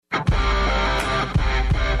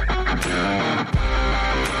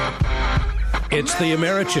It's the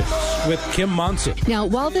Americhicks with Kim Monson. Now,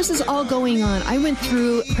 while this is all going on, I went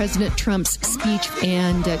through President Trump's speech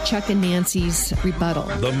and Chuck and Nancy's rebuttal.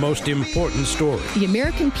 The most important story. The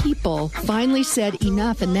American people finally said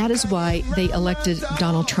enough, and that is why they elected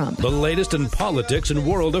Donald Trump. The latest in politics and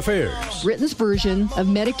world affairs. Britain's version of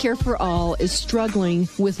Medicare for All is struggling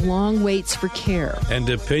with long waits for care. And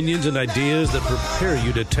opinions and ideas that prepare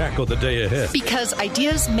you to tackle the day ahead. Because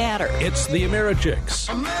ideas matter. It's the Americhicks,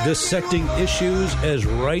 dissecting issues as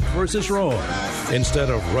right versus wrong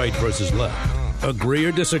instead of right versus left. Agree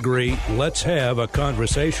or disagree, let's have a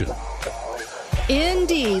conversation.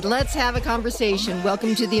 Indeed. Let's have a conversation.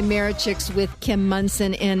 Welcome to the Americhicks with Kim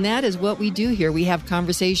Monson, and that is what we do here. We have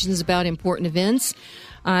conversations about important events.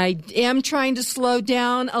 I am trying to slow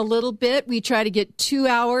down a little bit. We try to get 2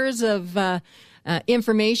 hours of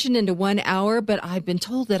information into 1 hour, but I've been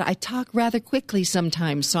told that I talk rather quickly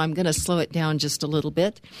sometimes, so I'm going to slow it down just a little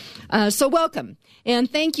bit. So welcome,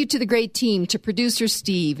 and thank you to the great team, to producer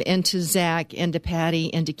Steve, and to Zach, and to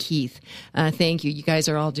Patty, and to Keith. Thank you. You guys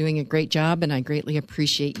are all doing a great job, and I greatly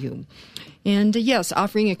appreciate you. And yes,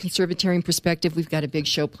 offering a conservatarian perspective, we've got a big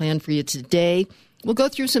show planned for you today. We'll go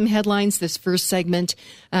through some headlines this first segment.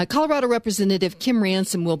 Colorado Representative Kim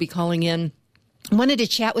Ransom will be calling in. I wanted to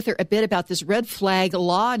chat with her a bit about this red flag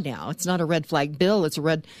law now. It's not a red flag bill, it's a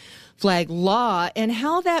red flag law, and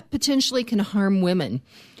how that potentially can harm women.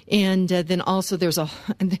 And then also there's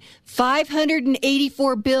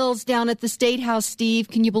 584 bills down at the State House, Steve.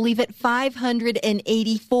 Can you believe it?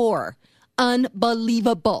 584.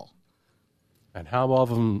 Unbelievable. And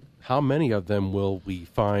how many of them will we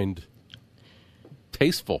find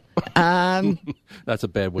tasteful? That's a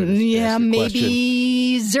bad way to ask the maybe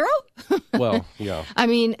question. Zero? Well, yeah. I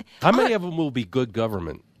mean, how many of them will be good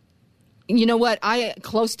government? You know what?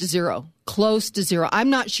 Close to zero. Close to zero. I'm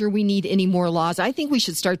not sure we need any more laws. I think we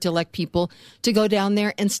should start to elect people to go down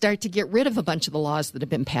there and start to get rid of a bunch of the laws that have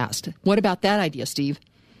been passed. What about that idea, Steve?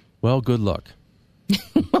 Well, good luck.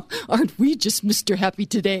 Aren't we just Mr. Happy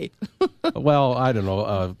today? Well, I don't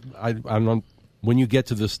know. I'm not, when you get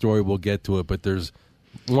to this story, we'll get to it. But there's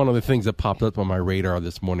one of the things that popped up on my radar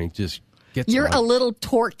this morning. You're a little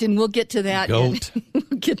torqued, and we'll get to that. We'll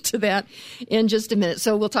get to that in just a minute.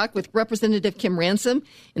 So we'll talk with Representative Kim Ransom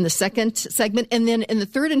in the second segment. And then in the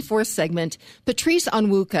third and fourth segment, Patrice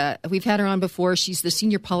Onwuka. We've had her on before. She's the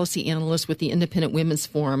senior policy analyst with the Independent Women's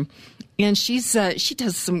Forum. And she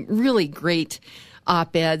does some really great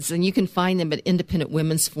op-eds, and you can find them at Independent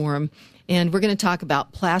Women's Forum. And we're going to talk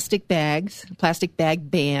about plastic bag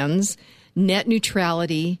bans, net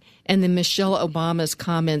neutrality, and then Michelle Obama's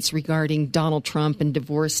comments regarding Donald Trump and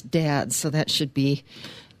divorced dads. So that should be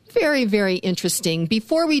very, very interesting.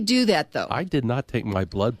 Before we do that, though, I did not take my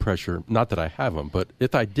blood pressure. Not that I have them, but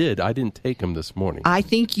if I did, I didn't take them this morning. I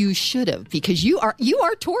think you should have, because you are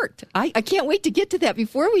torqued. I can't wait to get to that.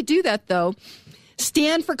 Before we do that, though,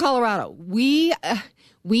 Stand for Colorado. We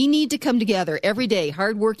need to come together every day,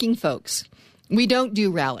 hardworking folks. We don't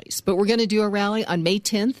do rallies, but we're going to do a rally on May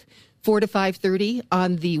 10th. 4 to 5:30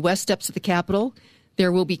 on the west steps of the Capitol.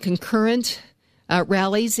 There will be concurrent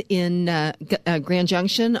rallies in Grand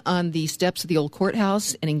Junction, on the steps of the old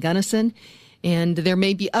courthouse, and in Gunnison. And there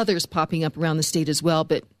may be others popping up around the state as well.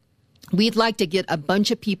 But we'd like to get a bunch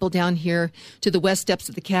of people down here to the west steps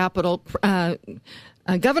of the Capitol.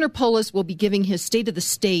 Governor Polis will be giving his State of the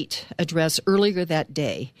State address earlier that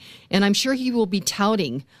day. And I'm sure he will be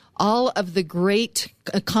touting all of the great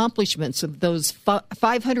accomplishments of those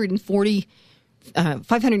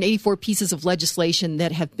 584 pieces of legislation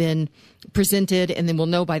that have been presented, and then we'll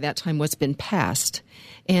know by that time what's been passed.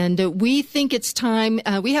 And we think it's time.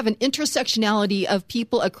 We have an intersectionality of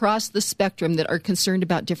people across the spectrum that are concerned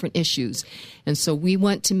about different issues. And so we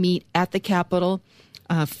want to meet at the Capitol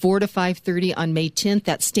 4 to 5:30 on May 10th.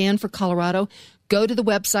 That's Stand for Colorado. Go to the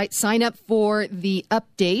website, sign up for the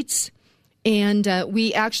updates. And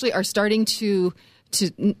we actually are starting to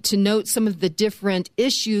note some of the different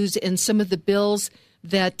issues and some of the bills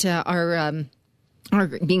that are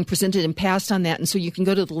being presented and passed on that. And so you can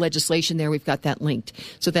go to the legislation there. We've got that linked.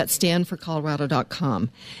 So that's standforcolorado.com.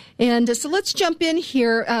 And so let's jump in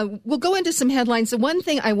here. We'll go into some headlines. The one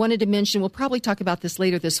thing I wanted to mention, we'll probably talk about this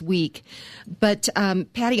later this week, but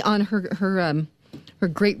Patty, on her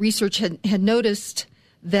great research, had noticed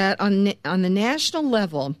that on the national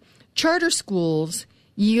level, charter schools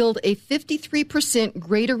yield a 53%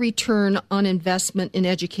 greater return on investment in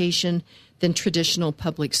education than traditional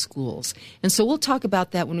public schools. And so we'll talk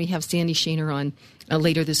about that when we have Sandy Shaner on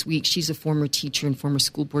later this week. She's a former teacher and former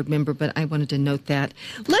school board member, but I wanted to note that.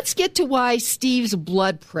 Let's get to why Steve's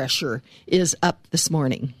blood pressure is up this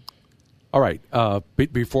morning. All right.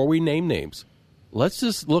 Before we name names, let's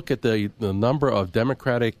just look at the number of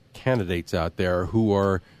Democratic candidates out there who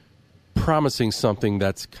are promising something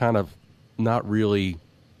that's kind of not really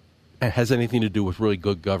has anything to do with really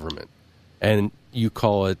good government. And you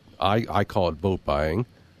call it, I call it vote buying,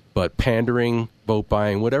 but pandering, vote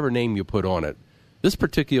buying, whatever name you put on it. This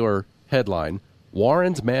particular headline,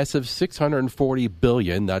 Warren's massive $640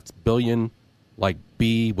 billion, that's billion like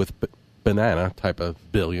B with banana type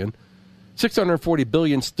of billion, $640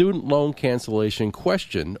 billion student loan cancellation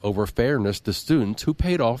question over fairness to students who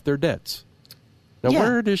paid off their debts. Now,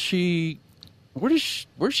 where's she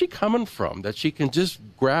coming from that she can just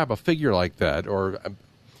grab a figure like that, or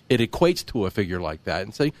it equates to a figure like that,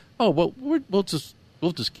 and say, "Oh, well, we'll just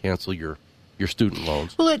cancel your student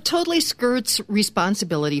loans"? Well, it totally skirts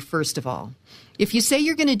responsibility. First of all, if you say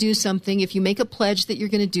you're going to do something, if you make a pledge that you're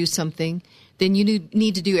going to do something, then you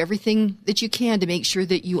need to do everything that you can to make sure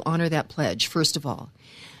that you honor that pledge. First of all.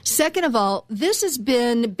 Second of all, this has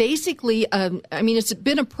been basically, it's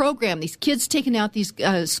been a program, these kids taking out these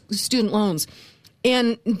student loans.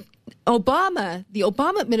 And the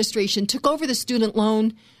Obama administration took over the student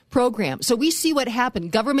loan program. So we see what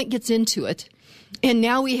happened. Government gets into it. And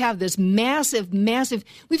now we have this massive,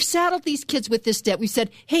 we've saddled these kids with this debt. We've said,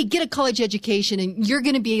 hey, get a college education and you're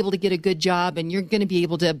going to be able to get a good job and you're going to be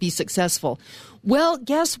able to be successful. Well,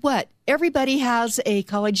 guess what? Everybody has a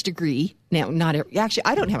college degree. Now, actually,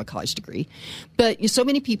 I don't have a college degree, but so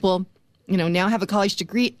many people, now have a college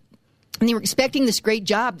degree and they were expecting this great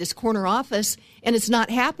job, this corner office, and it's not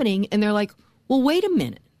happening. And they're like, well, wait a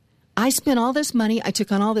minute. I spent all this money. I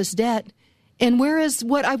took on all this debt. And where is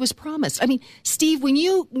what I was promised? I mean, Steve, when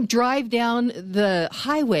you drive down the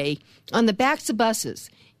highway on the backs of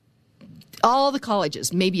buses, all the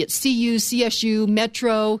colleges, maybe it's CU, CSU,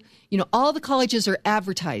 Metro, all the colleges are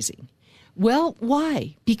advertising. Well,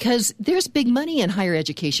 why? Because there's big money in higher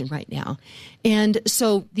education right now. And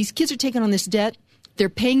so these kids are taking on this debt. They're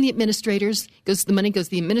paying the administrators. The money goes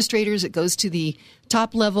to the administrators. It goes to the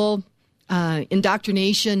top level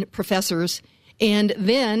indoctrination professors. And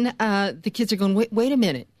then the kids are going, wait a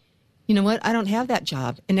minute. You know what? I don't have that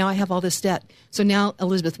job. And now I have all this debt. So now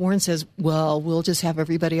Elizabeth Warren says, well, we'll just have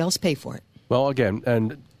everybody else pay for it. Well, again,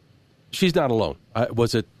 and she's not alone.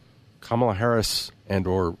 Was it Kamala Harris and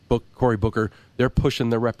or Cory Booker? They're pushing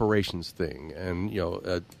the reparations thing.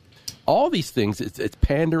 And, all these things, it's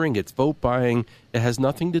pandering, it's vote buying. It has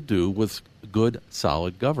nothing to do with good,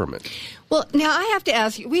 solid government. Well, now I have to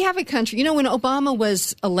ask you, we have a country, when Obama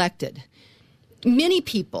was elected, many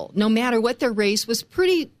people, no matter what their race, it was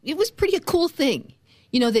pretty a cool thing.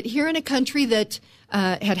 That here in a country that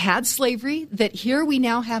had slavery, that here we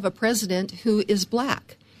now have a president who is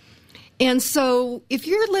black. And so if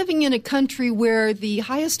you're living in a country where the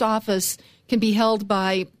highest office can be held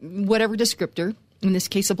by whatever descriptor, in this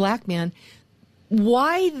case a black man,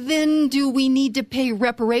 why then do we need to pay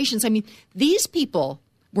reparations? I mean, these people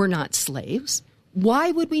were not slaves.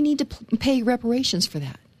 Why would we need to pay reparations for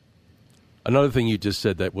that? Another thing you just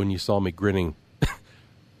said, that when you saw me grinning,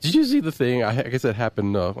 did you see the thing? I guess it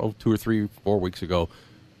happened 2 or 3, 4 weeks ago.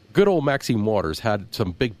 Good old Maxine Waters had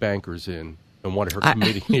some big bankers in one of her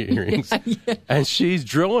committee hearings, and she's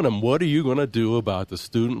drilling them. What are you going to do about the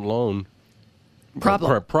student loan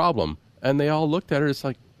problem? And they all looked at her. It's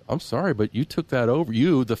like, I'm sorry, but you took that over.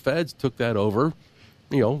 The feds took that over,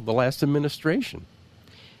 the last administration.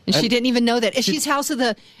 And she didn't even know that. And she's House of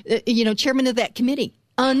the, chairman of that committee.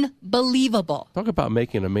 Unbelievable. Talk about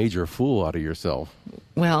making a major fool out of yourself.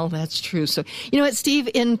 Well, that's true. So, you know what, Steve,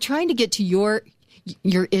 in trying to get to your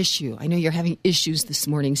issue, I know you're having issues this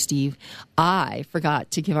morning, Steve. I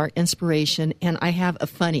forgot to give our inspiration, and I have a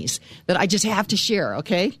funnies that I just have to share,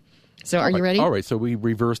 okay? So are you ready? All right, so we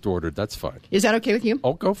reversed ordered. That's fine. Is that okay with you?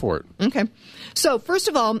 Oh, go for it. Okay. So first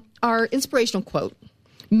of all, our inspirational quote.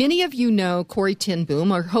 Many of you know Corrie ten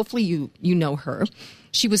Boom, or hopefully you know her.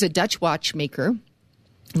 She was a Dutch watchmaker,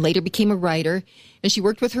 later became a writer, and she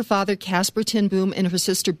worked with her father, Caspar ten Boom, and her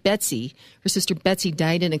sister Betsy. Her sister Betsy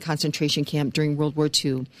died in a concentration camp during World War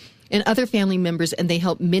II. And other family members, and they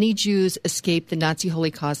helped many Jews escape the Nazi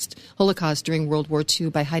Holocaust during World War II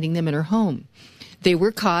by hiding them in her home. They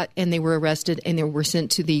were caught and they were arrested and they were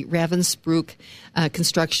sent to the Ravensbrück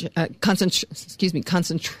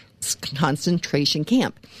concentration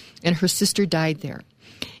camp. And her sister died there.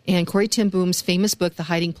 And Corrie ten Boom's famous book, The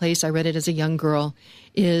Hiding Place, I read it as a young girl,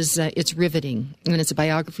 it's riveting. And it's a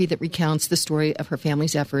biography that recounts the story of her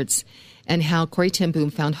family's efforts and how Corrie ten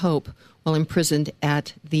Boom found hope while imprisoned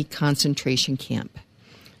at the concentration camp.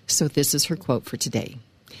 So this is her quote for today.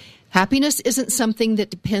 Happiness isn't something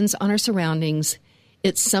that depends on our surroundings.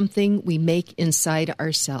 It's something we make inside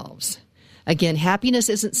ourselves. Again, happiness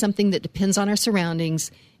isn't something that depends on our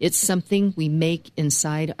surroundings. It's something we make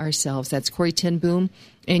inside ourselves. That's Corrie ten Boom.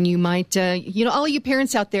 And you might, all you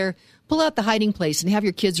parents out there, pull out The Hiding Place and have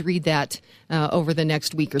your kids read that over the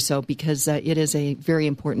next week or so, because it is a very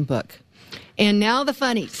important book. And now the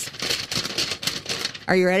funnies.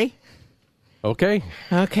 Are you ready? Okay.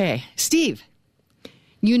 Okay. Steve,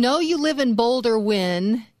 you know you live in Boulder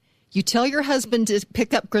when you tell your husband to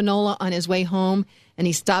pick up granola on his way home and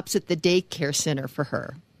he stops at the daycare center for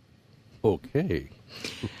her. Okay.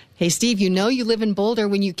 Hey, Steve, you know you live in Boulder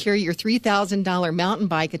when you carry your $3,000 mountain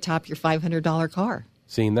bike atop your $500 car.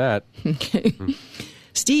 Seen that. Okay.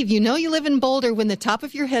 Steve, you know you live in Boulder when the top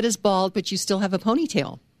of your head is bald, but you still have a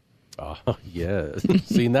ponytail. Oh, yeah.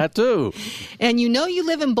 Seen that too. And you know you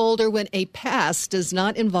live in Boulder when a pass does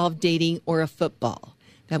not involve dating or a football.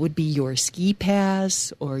 That would be your ski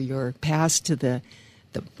pass or your pass to the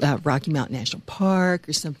Rocky Mountain National Park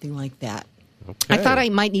or something like that. Okay. I thought I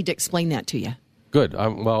might need to explain that to you. Good. I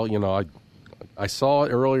saw it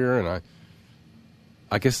earlier, and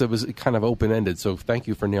I guess it was kind of open-ended, so thank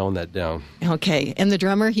you for nailing that down. Okay. And the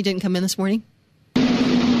drummer, he didn't come in this morning?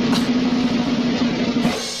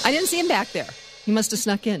 I didn't see him back there. He must have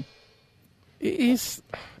snuck in.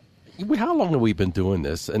 How long have we been doing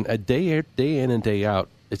this? And a day in and day out,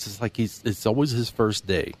 it's just like it's always his first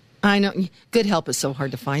day. I know. Good help is so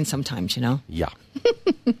hard to find sometimes, Yeah.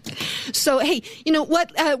 So, hey, you know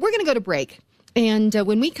what? We're going to go to break. And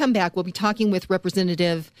when we come back, we'll be talking with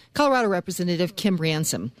Colorado Representative Kim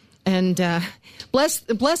Ransom. And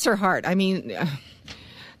bless her heart. I mean,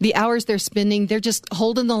 the hours they're spending, they're just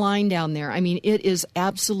holding the line down there. I mean, it is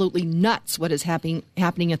absolutely nuts what is happening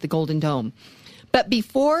at the Golden Dome. But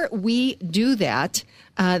before we do that,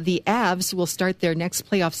 the Avs will start their next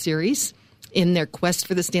playoff series in their quest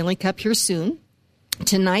for the Stanley Cup here soon.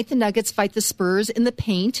 Tonight, the Nuggets fight the Spurs in the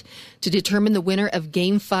paint to determine the winner of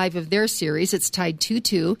Game 5 of their series. It's tied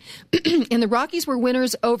 2-2. And the Rockies were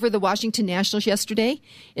winners over the Washington Nationals yesterday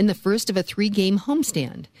in the first of a 3-game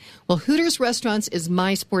homestand. Well, Hooters Restaurants is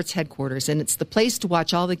my sports headquarters, and it's the place to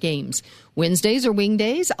watch all the games. Wednesdays are wing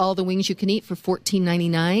days, all the wings you can eat for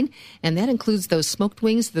 $14.99, and that includes those smoked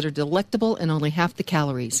wings that are delectable and only half the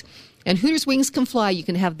calories. And Hooters Wings Can Fly. You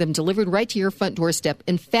can have them delivered right to your front doorstep.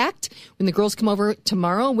 In fact, when the girls come over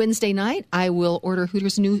tomorrow, Wednesday night, I will order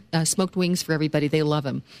Hooters new smoked wings for everybody. They love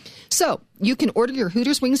them. So you can order your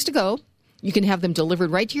Hooters Wings to go. You can have them delivered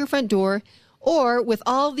right to your front door. Or with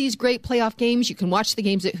all these great playoff games, you can watch the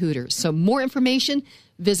games at Hooters. So more information,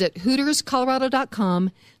 visit HootersColorado.com.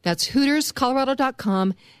 That's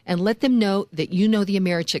HootersColorado.com. And let them know that you know the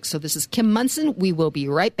Americhicks. So this is Kim Munson. We will be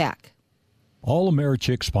right back. All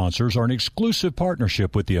Americhick sponsors are an exclusive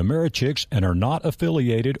partnership with the Americhicks and are not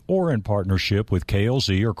affiliated or in partnership with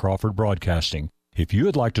KLZ or Crawford Broadcasting. If you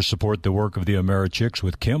would like to support the work of the Americhicks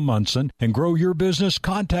with Kim Munson and grow your business,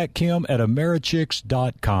 contact Kim at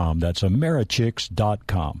Americhicks.com. That's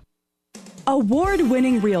Americhicks.com.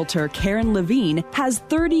 Award-winning realtor Karen Levine has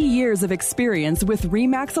 30 years of experience with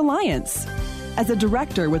RE/MAX Alliance. As a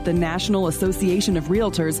director with the National Association of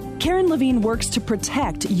Realtors, Karen Levine works to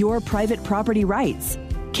protect your private property rights.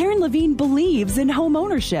 Karen Levine believes in home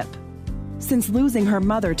ownership. Since losing her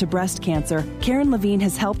mother to breast cancer, Karen Levine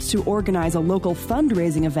has helped to organize a local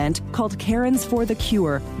fundraising event called Karen's for the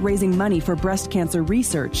Cure, raising money for breast cancer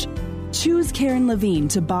research. Choose Karen Levine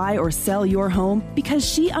to buy or sell your home because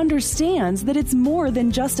she understands that it's more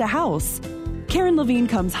than just a house. Karen Levine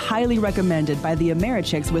comes highly recommended by the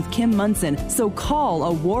Americhicks with Kim Munson, so call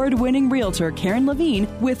award-winning realtor Karen Levine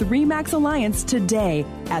with RE/MAX Alliance today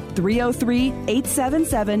at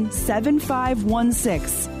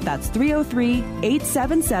 303-877-7516. That's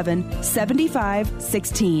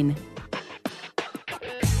 303-877-7516.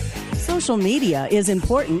 Social media is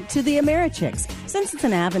important to the Americhicks since it's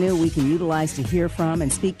an avenue we can utilize to hear from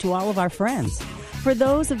and speak to all of our friends. For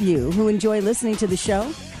those of you who enjoy listening to the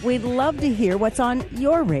show, we'd love to hear what's on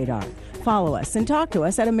your radar. Follow us and talk to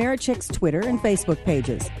us at Americhick's Twitter and Facebook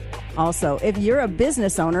pages. Also, if you're a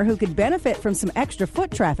business owner who could benefit from some extra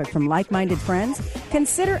foot traffic from like-minded friends,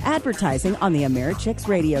 consider advertising on the Americhicks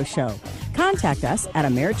radio show. Contact us at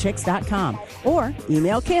Americhicks.com or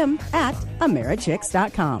email Kim at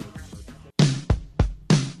Americhicks.com.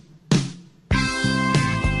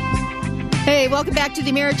 Hey, welcome back to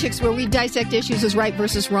the Americhicks, where we dissect issues as right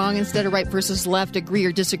versus wrong instead of right versus left, agree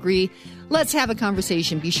or disagree. Let's have a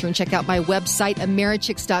conversation. Be sure and check out my website,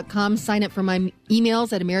 Americhicks.com. Sign up for my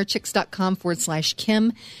emails at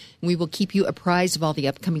Americhicks.com/Kim. We will keep you apprised of all the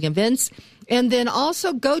upcoming events. And then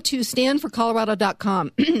also go to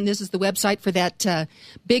standforcolorado.com. This is the website for that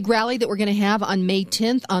big rally that we're going to have on May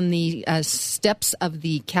 10th on the steps of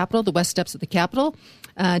the Capitol, the west steps of the Capitol,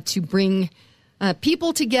 to bring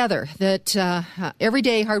people together, that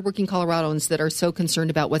everyday hardworking Coloradans that are so concerned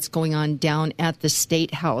about what's going on down at the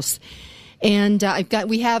State House. And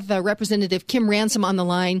we have Representative Kim Ransom on the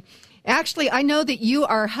line. Actually, I know that you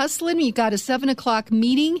are hustling. You got a 7 o'clock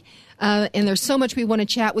meeting, and there's so much we want to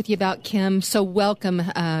chat with you about, Kim. So welcome,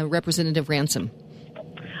 Representative Ransom.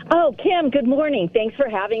 Oh, Kim, good morning. Thanks for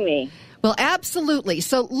having me. Well, absolutely.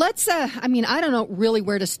 So let's, I don't know really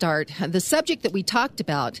where to start. The subject that we talked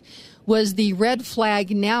about was the red flag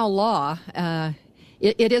now law.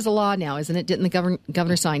 It is a law now, isn't it? Didn't the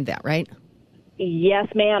governor sign that, right? Yes,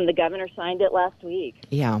 ma'am. The governor signed it last week.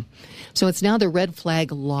 Yeah. So it's now the red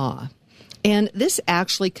flag law. And this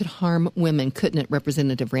actually could harm women, couldn't it,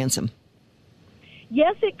 Representative Ransom?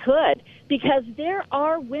 Yes, it could, because there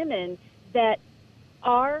are women that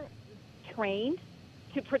are trained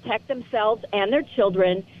to protect themselves and their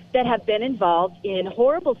children that have been involved in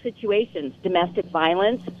horrible situations, domestic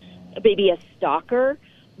violence, maybe a stalker,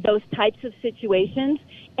 those types of situations.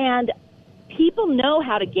 And people know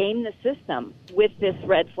how to game the system with this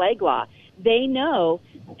red flag law. They know,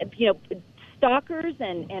 stalkers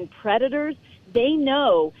and predators, they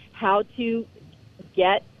know how to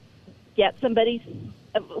get somebody's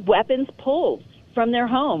weapons pulled from their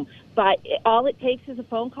home. But all it takes is a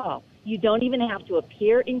phone call. You don't even have to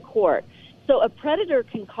appear in court. So a predator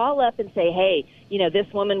can call up and say, hey,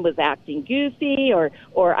 this woman was acting goofy,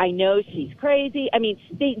 or I know she's crazy. I mean,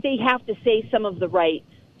 they have to say some of the right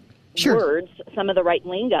words, some of the right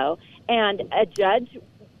lingo, and a judge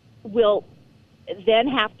will then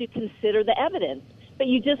have to consider the evidence. But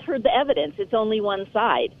you just heard the evidence. It's only one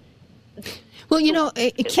side. Well,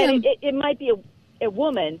 Kim... It might be a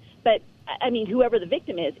woman, but, whoever the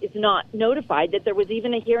victim is not notified that there was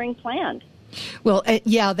even a hearing planned. Well,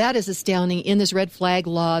 that is astounding. In this red flag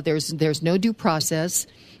law, there's no due process,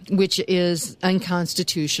 which is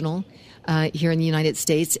unconstitutional here in the United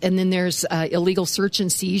States. And then there's illegal search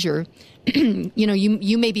and seizure.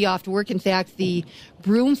 You may be off to work. In fact, the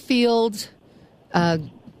Broomfield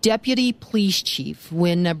deputy police chief,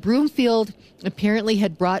 when Broomfield apparently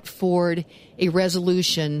had brought forward a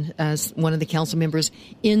resolution as one of the council members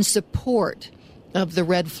in support of the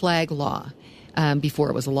red flag law before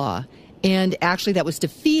it was a law. And actually that was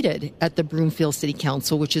defeated at the Broomfield City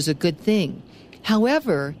Council, which is a good thing.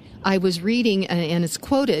 However, I was reading, and it's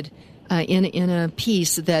quoted in a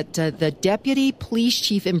piece, that the deputy police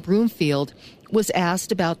chief in Broomfield was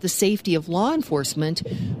asked about the safety of law enforcement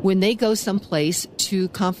when they go someplace to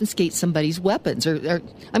confiscate somebody's weapons, or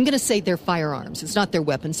I'm going to say their firearms. It's not their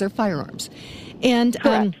weapons, they're firearms. And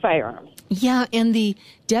correct, firearms. Yeah, and the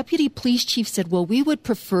deputy police chief said, well, we would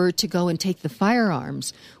prefer to go and take the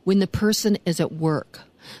firearms when the person is at work.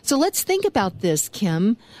 So let's think about this,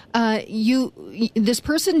 Kim. This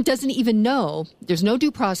person doesn't even know. There's no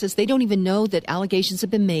due process. They don't even know that allegations have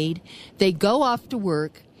been made. They go off to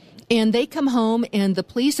work, and they come home, and the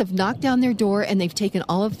police have knocked down their door, and they've taken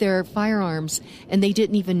all of their firearms, and they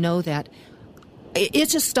didn't even know that.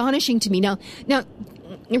 It's astonishing to me. Now,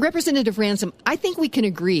 Representative Ransom, I think we can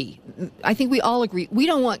agree. I think we all agree. We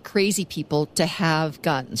don't want crazy people to have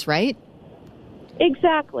guns, right?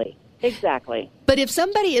 Exactly. But if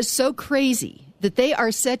somebody is so crazy that they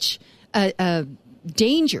are such a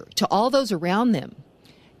danger to all those around them,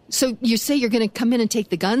 so you say you're going to come in and take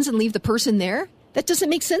the guns and leave the person there? That doesn't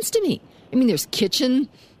make sense to me. I mean, there's kitchen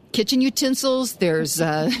utensils, there's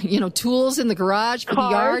tools in the garage for the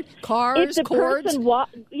yard, cars, cords.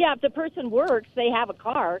 If the person works, they have a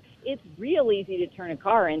car. It's real easy to turn a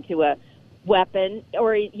car into a weapon,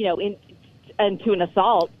 or into an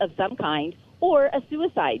assault of some kind, or a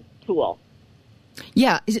suicide tool.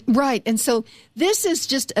 Yeah, right. And so this is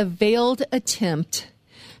just a veiled attempt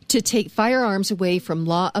to take firearms away from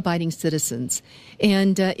law-abiding citizens.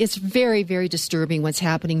 And it's very, very disturbing what's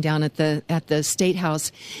happening down at the State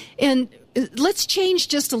House. And let's change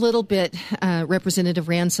just a little bit, Representative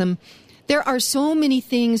Ransom. There are so many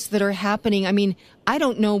things that are happening. I mean, I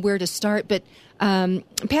don't know where to start, but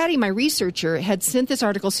Patty, my researcher, had sent this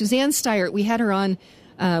article. Suzanne Steyer, we had her on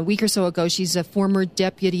a week or so ago. She's a former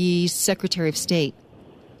Deputy Secretary of State.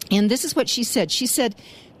 And this is what she said. She said,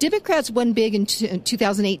 Democrats won big in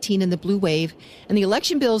 2018 in the blue wave, and the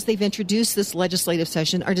election bills they've introduced this legislative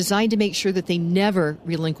session are designed to make sure that they never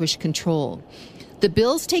relinquish control. The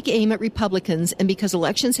bills take aim at Republicans, and because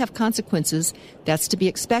elections have consequences, that's to be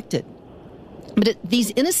expected. But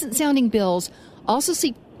these innocent-sounding bills also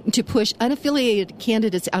seek to push unaffiliated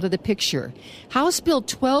candidates out of the picture. House Bill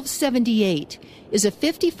 1278 is a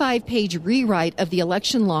 55-page rewrite of the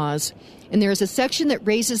election laws, and there is a section that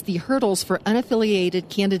raises the hurdles for unaffiliated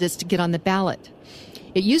candidates to get on the ballot.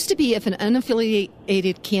 It used to be if an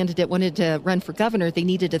unaffiliated candidate wanted to run for governor, they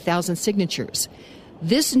needed 1,000 signatures.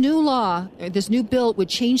 This new law, this new bill, would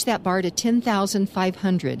change that bar to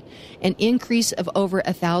 10,500, an increase of over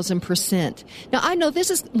 1,000%. Now, I know this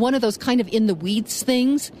is one of those kind of in-the-weeds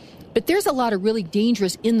things, but there's a lot of really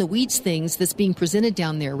dangerous in-the-weeds things that's being presented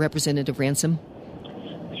down there, Representative Ransom.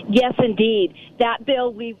 Yes, indeed. That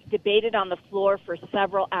bill we debated on the floor for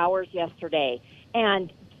several hours yesterday.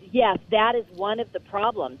 And, yes, that is one of the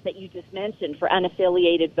problems that you just mentioned for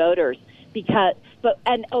unaffiliated voters.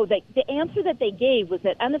 The answer that they gave was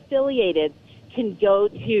that unaffiliated can go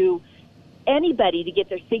to anybody to get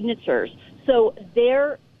their signatures. So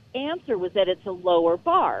their answer was that it's a lower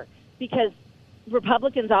bar because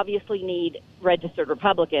Republicans obviously need registered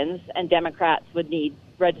Republicans and Democrats would need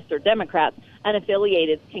registered Democrats.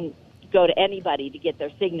 Unaffiliated can go to anybody to get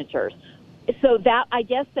their signatures. So that I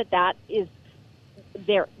guess that is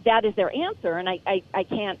their answer, and I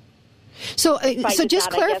can't. So just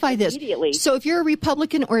clarify this. So if you're a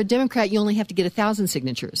Republican or a Democrat, you only have to get 1,000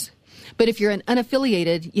 signatures. But if you're an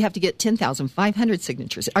unaffiliated, you have to get 10,500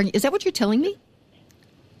 signatures. Is that what you're telling me?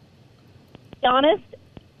 Honest,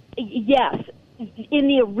 yes. In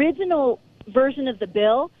the original version of the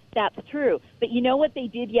bill, that's true. But you know what they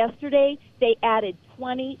did yesterday? They added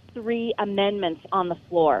 23 amendments on the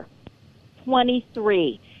floor.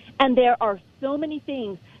 23. And there are so many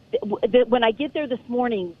things. When I get there this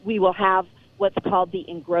morning, we will have what's called the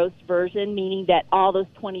engrossed version, meaning that all those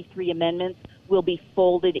 23 amendments will be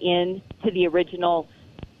folded in to the original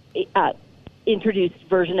introduced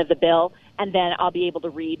version of the bill, and then I'll be able to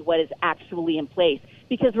read what is actually in place.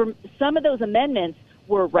 Because some of those amendments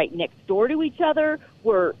were right next door to each other,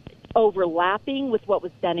 were overlapping with what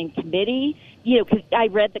was done in committee, because I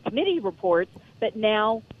read the committee reports, but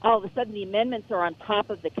now all of a sudden the amendments are on top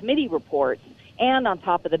of the committee reports and on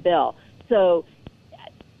top of the bill. So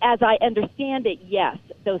as I understand it, yes,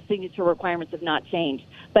 those signature requirements have not changed.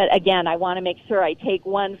 But again, I want to make sure I take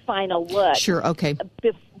one final look. Sure, okay.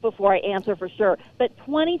 Before I answer for sure. But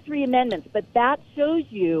 23 amendments, but that shows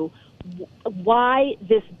you why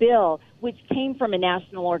this bill, which came from a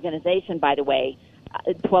national organization, by the way,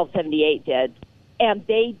 1278 did, and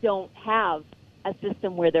they don't have a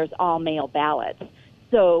system where there's all-mail ballots.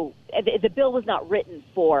 So the bill was not written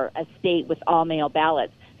for a state with all-mail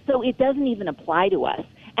ballots. So it doesn't even apply to us.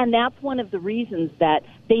 And that's one of the reasons that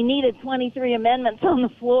they needed 23 amendments on the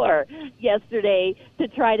floor yesterday to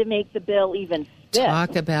try to make the bill even fit.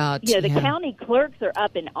 Talk about... the county clerks are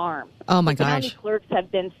up in arms. Oh, my the gosh. County clerks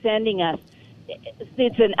have been sending us...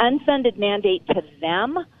 It's an unfunded mandate to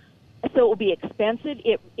them, so it will be expensive.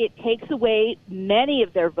 It takes away many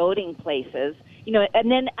of their voting places, and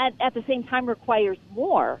then at the same time requires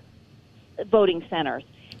more voting centers.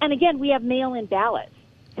 And again, we have mail-in ballots.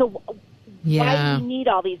 So why do we need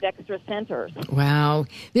all these extra centers? Wow.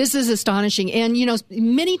 This is astonishing. And,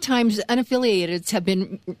 many times unaffiliateds have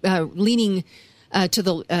been leaning to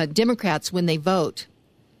the Democrats when they vote.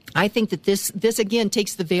 I think that this again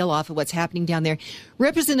takes the veil off of what's happening down there.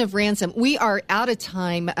 Representative Ransom, we are out of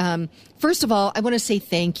time. First of all, I want to say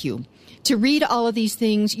thank you. To read all of these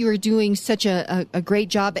things, you are doing such a great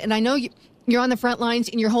job. And I know you're on the front lines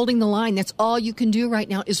and you're holding the line. That's all you can do right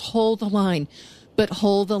now is hold the line. But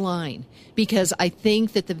hold the line, because I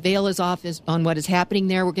think that the veil is off on what is happening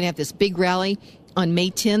there. We're going to have this big rally on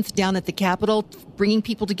May 10th down at the Capitol, bringing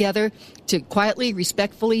people together to quietly,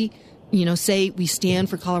 respectfully, say we stand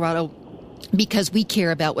for Colorado because we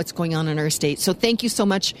care about what's going on in our state. So thank you so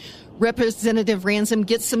much, Representative Ransom.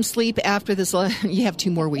 Get some sleep after this. You have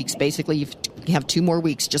 2 more weeks, basically. You have 2 more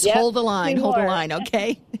weeks. Just hold the line. Hold the line,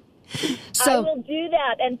 okay? I will do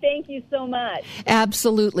that, and thank you so much.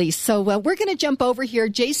 Absolutely. So we're going to jump over here.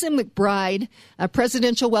 Jason McBride,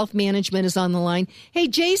 Presidential Wealth Management, is on the line. Hey,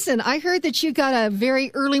 Jason, I heard that you got a very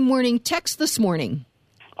early morning text this morning.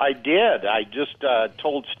 I did. I just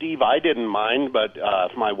told Steve I didn't mind, but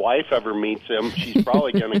if my wife ever meets him, she's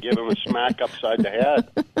probably going to give him a smack upside the head.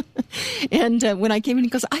 And when I came in, he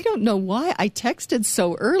goes, I don't know why I texted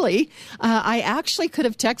so early. I actually could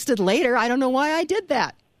have texted later. I don't know why I did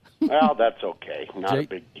that. Well, that's okay. Not a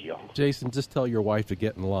big deal. Jason, just tell your wife to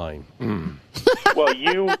get in line. Well,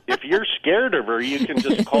 if you're scared of her, you can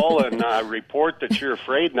just call and report that you're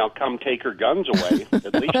afraid, and I'll come take her guns away.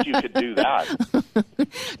 At least you could do that.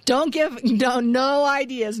 No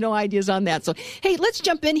ideas on that. So, hey, let's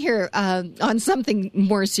jump in here on something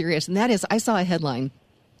more serious, and that is I saw a headline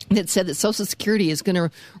that said that Social Security is going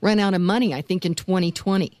to run out of money, I think, in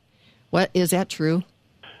 2020. Is that true?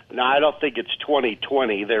 No, I don't think it's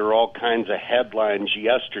 2020. There were all kinds of headlines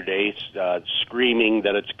yesterday screaming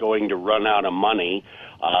that it's going to run out of money.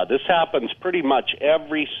 This happens pretty much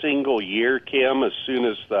every single year, Kim, as soon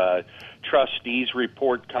as the trustees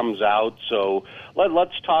report comes out. So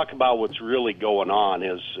let's talk about what's really going on.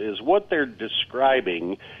 Is what they're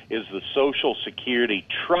describing is the Social Security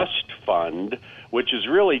Trust Fund, which is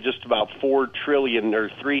really just about $4 trillion or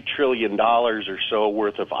 $3 trillion or so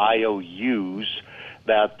worth of IOUs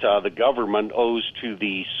that the government owes to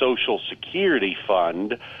the Social Security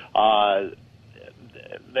Fund.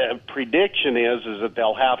 The prediction is that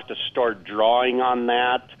they'll have to start drawing on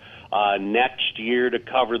that next year to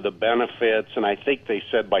cover the benefits, and I think they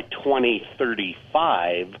said by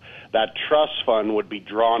 2035 that trust fund would be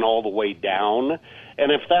drawn all the way down. And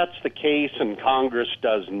if that's the case and Congress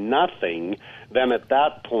does nothing, then at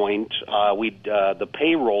that point, the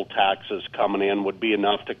payroll taxes coming in would be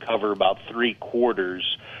enough to cover about 3/4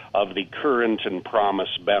 of the current and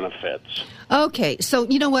promised benefits. Okay, so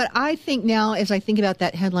you know what I think now, as I think about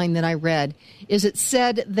that headline that I read, is it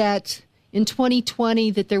said that in 2020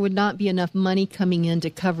 that there would not be enough money coming in to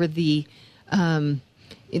cover the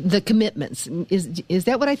commitments. Is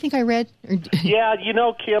that what I think I read? Yeah,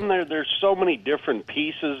 Kim, there's so many different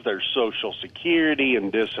pieces. There's Social Security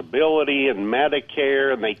and disability and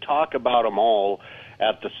Medicare, and they talk about them all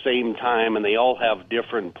at the same time, and they all have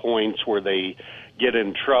different points where they get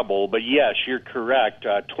in trouble. But yes, you're correct.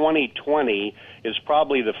 2020 is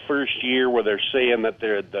probably the first year where they're saying that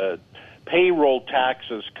the payroll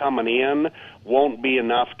taxes coming in won't be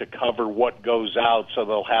enough to cover what goes out, so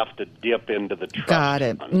they'll have to dip into the trust Got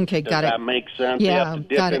it. fund. Okay, got it. Does that make sense? Yeah, they have to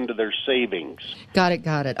dip into their savings. Got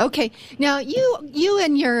it. Okay. Now, you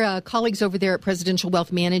and your colleagues over there at Presidential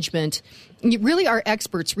Wealth Management, you really are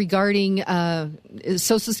experts regarding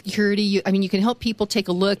Social Security. You can help people take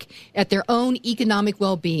a look at their own economic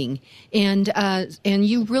well-being, and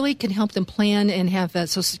you really can help them plan and have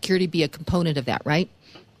Social Security be a component of that, right?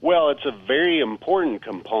 Well, it's a very important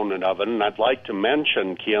component of it, and I'd like to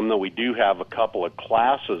mention, Kim, that we do have a couple of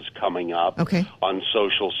classes coming up on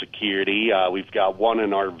Social Security. We've got one in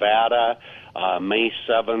Arvada, May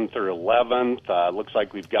 7th or 11th. Looks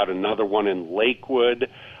like we've got another one in Lakewood,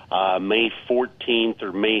 May 14th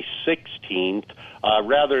or May 16th.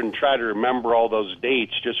 Rather than try to remember all those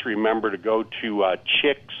dates, just remember to go to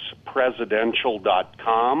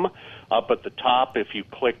chickspresidential.com. Up at the top, if you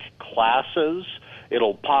click classes,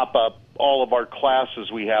 it'll pop up all of our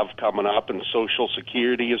classes we have coming up, and Social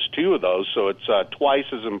Security is two of those, so it's twice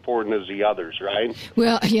as important as the others, right?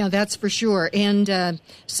 Well, yeah, that's for sure. And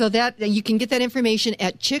so that you can get that information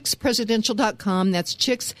at chickspresidential.com. That's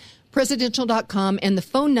chickspresidential.com, and the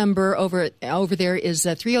phone number over there is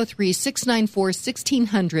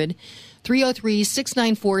 303-694-1600.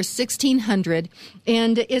 303-694-1600.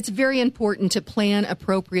 And it's very important to plan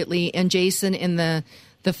appropriately, and Jason and the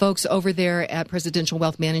folks over there at Presidential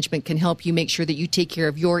Wealth Management can help you make sure that you take care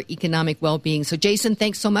of your economic well-being. So, Jason,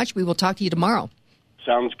 thanks so much. We will talk to you tomorrow.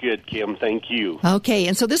 Sounds good, Kim. Thank you. Okay,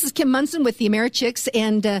 and so this is Kim Munson with the AmeriChicks,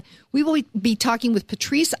 and we will be talking with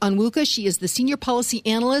Patrice Onwuka. She is the Senior Policy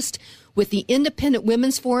Analyst with the Independent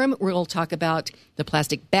Women's Forum. We'll talk about the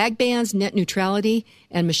plastic bag bans, net neutrality,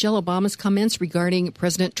 and Michelle Obama's comments regarding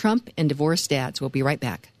President Trump and divorced dads. We'll be right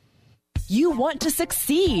back. You want to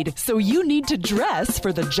succeed, so you need to dress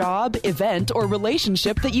for the job, event, or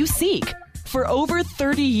relationship that you seek. For over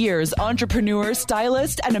 30 years, entrepreneur,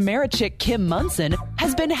 stylist, and AmeriChick Kim Munson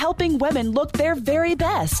has been helping women look their very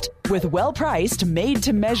best with well-priced,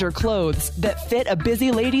 made-to-measure clothes that fit a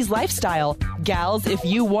busy lady's lifestyle. Gals, if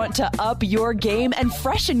you want to up your game and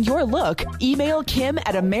freshen your look, email Kim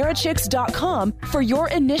at AmeriChicks.com for your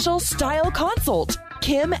initial style consult.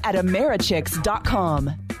 Kim at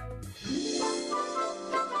AmeriChicks.com.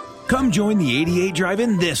 Come join the 88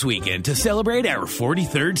 Drive-In this weekend to celebrate our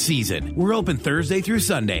 43rd season. We're open Thursday through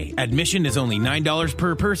Sunday. Admission is only $9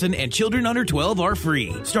 per person, and children under 12 are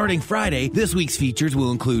free. Starting Friday, this week's features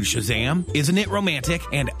will include Shazam, Isn't It Romantic,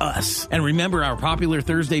 and Us. And remember our popular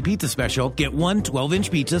Thursday pizza special. Get one 12-inch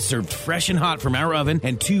pizza served fresh and hot from our oven,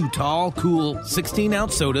 and two tall, cool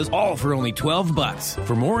 16-ounce sodas, all for only $12.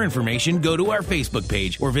 For more information, go to our Facebook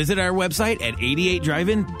page or visit our website at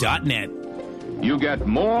 88drivein.net. You get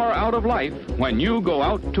more out of life when you go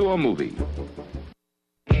out to a movie.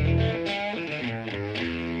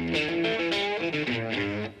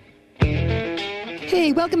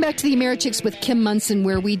 Hey, welcome back to the AmeriChicks with Kim Munson,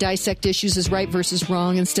 where we dissect issues as right versus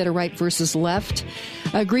wrong instead of right versus left.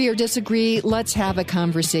 Agree or disagree, let's have a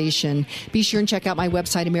conversation. Be sure and check out my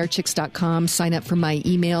website, americhicks.com. Sign up for my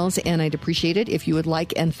emails, and I'd appreciate it if you would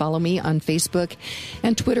like and follow me on Facebook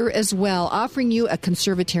and Twitter as well, offering you a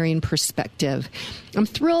conservatarian perspective. I'm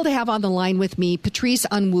thrilled to have on the line with me Patrice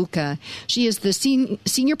Onwuka. She is the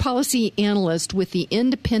senior policy analyst with the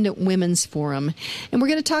Independent Women's Forum. And we're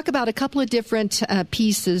going to talk about a couple of different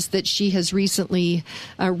pieces that she has recently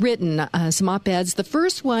written, some op-eds. The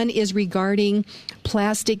first one is regarding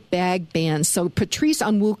plastic bag bans. So, Patrice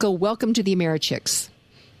Onwuka, welcome to the AmeriChicks.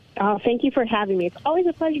 Thank you for having me. It's always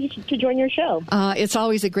a pleasure to join your show. It's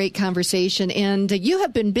always a great conversation. And you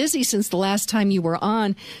have been busy since the last time you were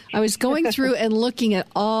on. I was going through and looking at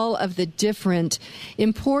all of the different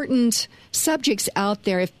important subjects out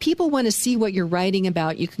there. If people want to see what you're writing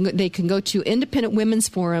about, they can go to Independent Women's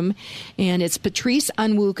Forum, and it's Patrice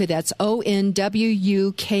Onwuka. That's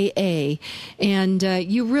Onwuka. And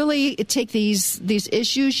you really take these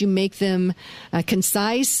issues, you make them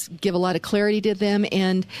concise, give a lot of clarity to them,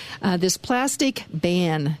 and this plastic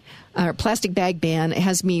bag ban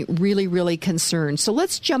has me really, really concerned. So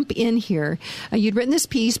let's jump in here. You'd written this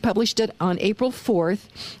piece, published it on April 4th,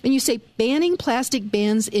 and you say banning plastic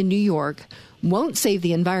bans in New York won't save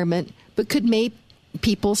the environment, but could make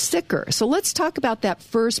people sicker. So let's talk about that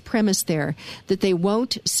first premise there, that they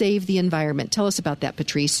won't save the environment. Tell us about that,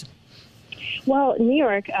 Patrice. Well, New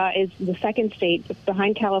York is the second state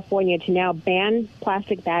behind California to now ban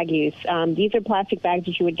plastic bag use. These are plastic bags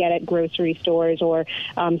that you would get at grocery stores or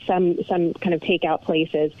some kind of takeout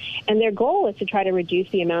places. And their goal is to try to reduce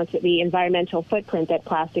the environmental footprint that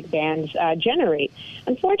plastic bans generate.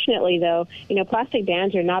 Unfortunately, though, plastic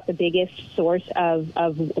bans are not the biggest source of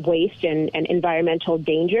waste and environmental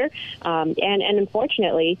danger. And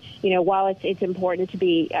unfortunately, while it's important to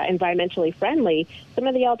be environmentally friendly, some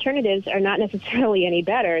of the alternatives are not necessarily any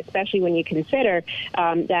better, especially when you consider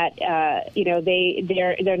that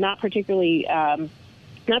they're not particularly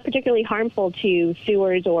harmful to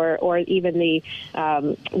sewers or even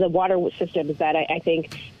the water systems that I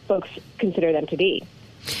think folks consider them to be.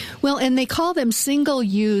 Well, and they call them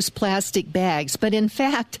single-use plastic bags, but in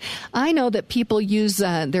fact, I know that people use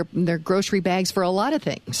their grocery bags for a lot of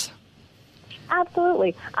things.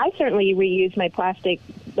 Absolutely. I certainly reuse my plastic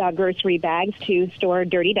grocery bags to store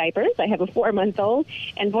dirty diapers. I have a 4-month-old,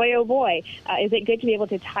 and boy, oh boy, is it good to be able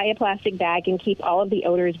to tie a plastic bag and keep all of the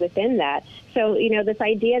odors within that. So, this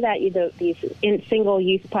idea that these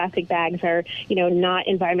single-use plastic bags are, not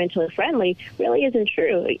environmentally friendly really isn't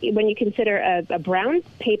true. When you consider a brown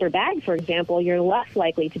paper bag, for example, you're less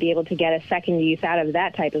likely to be able to get a second use out of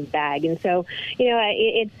that type of bag. And so,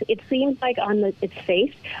 it seems like on its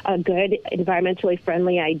face a good environmentally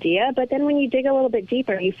friendly idea, but then when you dig a little bit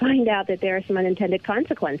deeper, you find out that there are some unintended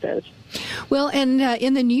consequences. Well, and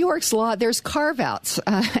in the New York's law, there's carve-outs,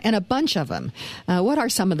 and a bunch of them. What are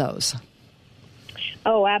some of those?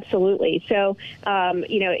 Oh, absolutely. So,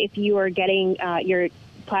 if you are getting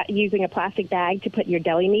using a plastic bag to put your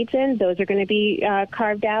deli meats in, those are going to be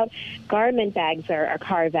carved out. Garment bags are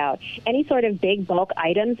carved out. Any sort of big bulk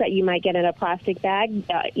items that you might get in a plastic bag,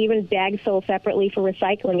 even bags sold separately for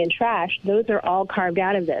recycling and trash, those are all carved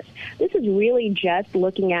out of this. This is really just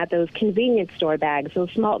looking at those convenience store bags,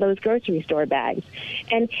 those grocery store bags.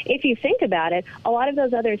 And if you think about it, a lot of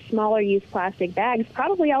those other smaller use plastic bags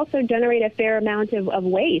probably also generate a fair amount of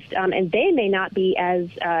waste, and they may not be as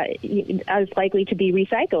likely to be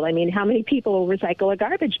recycled. I mean, how many people will recycle a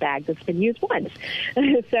garbage bag that's been used once?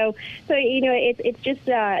 So it's just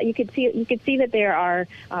you could see that there are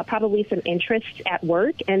probably some interests at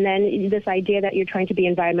work, and then this idea that you're trying to be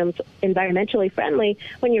environmentally friendly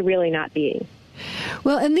when you're really not being.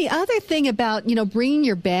 Well, and the other thing about, bringing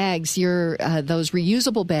your bags, those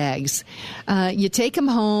reusable bags, you take them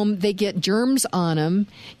home, they get germs on them,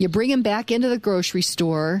 you bring them back into the grocery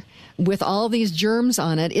store with all these germs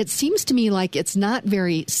on it. It seems to me like it's not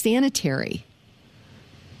very sanitary.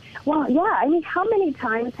 Well, yeah. I mean, how many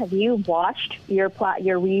times have you washed your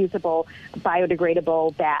reusable,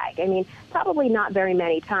 biodegradable bag? I mean, probably not very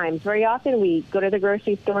many times. Very often we go to the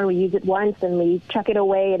grocery store, we use it once, and we chuck it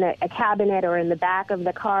away in a cabinet or in the back of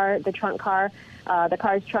the car, the car's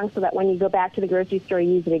trunk, so that when you go back to the grocery store,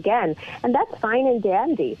 you use it again. And that's fine and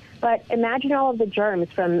dandy. But imagine all of the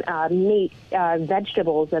germs from meat,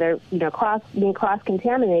 vegetables that are being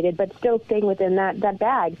cross-contaminated, but still staying within that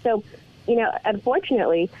bag. So,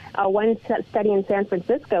 unfortunately, one study in San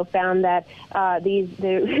Francisco found that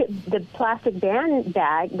the plastic band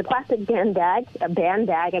bag, I'm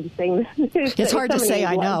saying it's hard to say,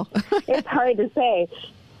 I know. It's hard to say.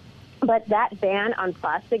 But that ban on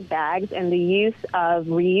plastic bags and the use of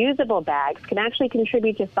reusable bags can actually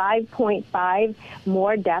contribute to 5.5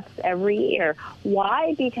 more deaths every year.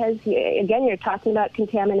 Why? Because, again, you're talking about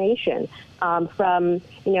contamination from,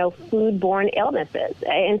 foodborne illnesses.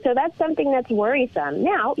 And so that's something that's worrisome.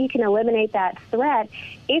 Now, you can eliminate that threat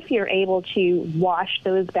if you're able to wash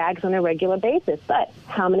those bags on a regular basis. But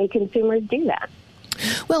how many consumers do that?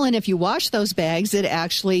 Well, and if you wash those bags, it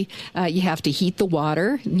actually, you have to heat the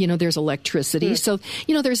water. There's electricity. So,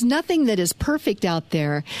 there's nothing that is perfect out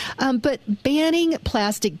there. But banning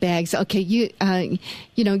plastic bags, okay, you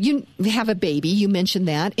have a baby, you mentioned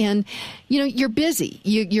that, and, you're busy.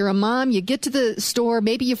 You're a mom, you get to the store,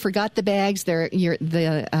 maybe you forgot the bags, your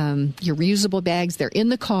reusable bags, they're in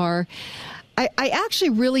the car. I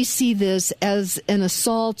actually really see this as an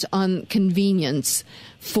assault on convenience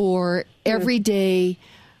for everyday,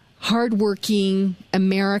 hardworking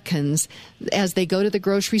Americans as they go to the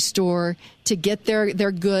grocery store to get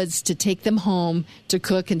their goods, to take them home, to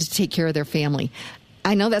cook, and to take care of their family.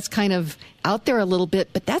 I know that's kind of out there a little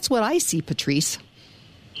bit, but that's what I see, Patrice.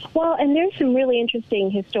 Well, and there's some really interesting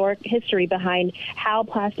history behind how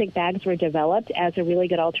plastic bags were developed as a really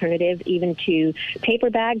good alternative even to paper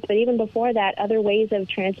bags, but even before that, other ways of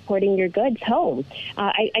transporting your goods home.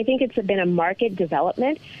 I think it's been a market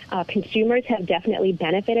development. Consumers have definitely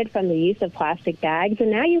benefited from the use of plastic bags, and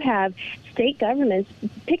now you have state governments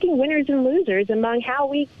picking winners and losers among how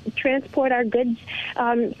we transport our goods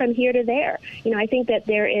from here to there. I think that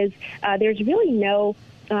there's really no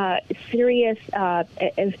serious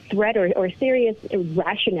threat or serious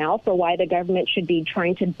rationale for why the government should be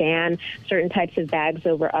trying to ban certain types of bags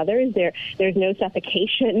over others. There's no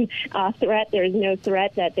suffocation threat. There's no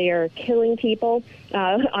threat that they are killing people.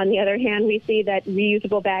 On the other hand, we see that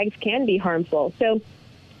reusable bags can be harmful. So,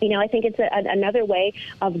 I think it's another way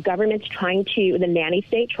of governments the nanny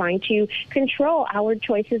state trying to control our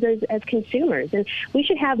choices as consumers. And we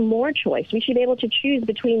should have more choice. We should be able to choose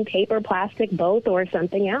between paper, plastic, both, or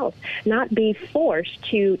something else, not be forced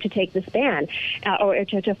to take this ban or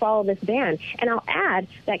to follow this ban. And I'll add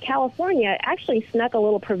that California actually snuck a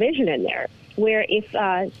little provision in there where if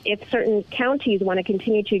certain counties want to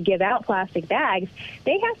continue to give out plastic bags,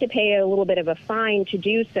 they have to pay a little bit of a fine to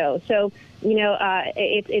do so. So,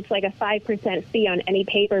 it's like a 5% fee on any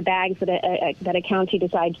paper bags that a county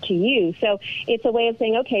decides to use. So it's a way of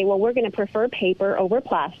saying, okay, well, we're going to prefer paper over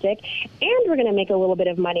plastic, and we're going to make a little bit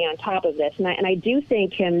of money on top of this. And I do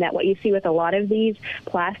think, Kim, that what you see with a lot of these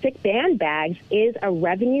plastic ban bags is a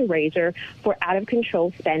revenue raiser for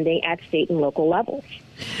out-of-control spending at state and local levels.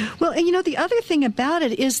 Well, and the other thing about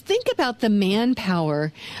it is think about the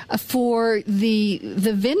manpower for the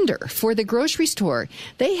vendor, for the grocery store.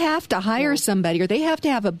 They have to hire somebody, or they have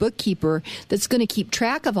to have a bookkeeper that's going to keep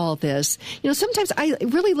track of all this. Sometimes I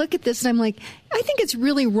really look at this and I'm like, I think it's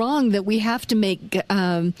really wrong that we have to make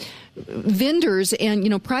vendors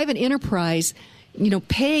and, private enterprise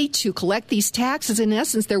pay to collect these taxes. In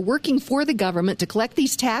essence, they're working for the government to collect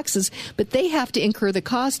these taxes, but they have to incur the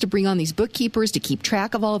cost to bring on these bookkeepers to keep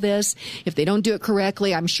track of all this. If they don't do it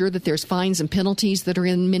correctly, I'm sure that there's fines and penalties that are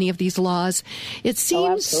in many of these laws. It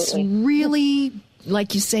seems really,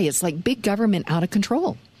 like you say, it's like big government out of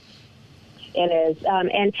control. It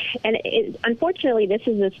is. Unfortunately, this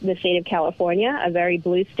is the state of California, a very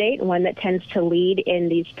blue state, one that tends to lead in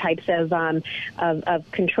these types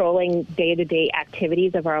of controlling day-to-day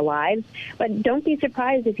activities of our lives. But don't be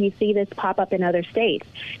surprised if you see this pop up in other states.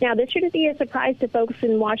 Now, this shouldn't be a surprise to folks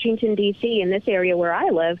in Washington, D.C. In this area where I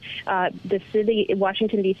live, the city,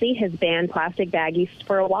 Washington, D.C. has banned plastic baggies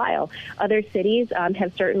for a while. Other cities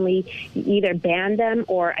have certainly either banned them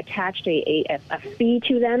or attached a fee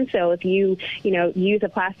to them. So if you use a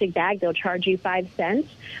plastic bag, they'll charge you 5 cents.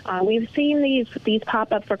 We've seen these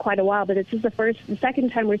pop up for quite a while, but this is the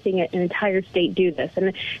second time we're seeing an entire state do this.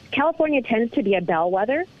 And California tends to be a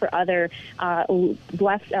bellwether for other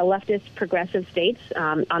leftist progressive states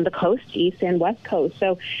on the coast, east and west coast.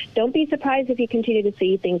 So don't be surprised if you continue to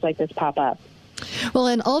see things like this pop up. Well,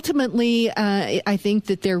 and ultimately, I think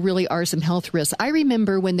that there really are some health risks. I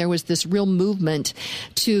remember when there was this real movement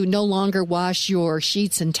to no longer wash your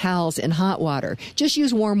sheets and towels in hot water. Just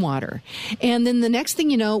use warm water. And then the next thing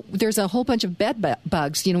you know, there's a whole bunch of bed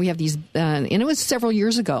bugs. We have these, and it was several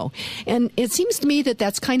years ago. And it seems to me that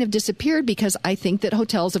that's kind of disappeared because I think that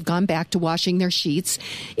hotels have gone back to washing their sheets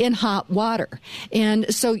in hot water.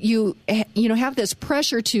 And so you have this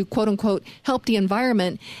pressure to, quote unquote, help the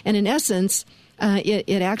environment. And in essence,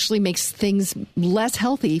 it actually makes things less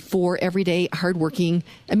healthy for everyday, hardworking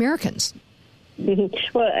Americans.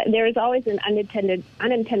 Well, there is always an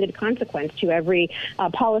unintended consequence to every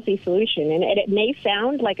policy solution, and it may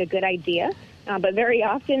sound like a good idea, but very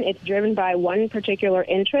often it's driven by one particular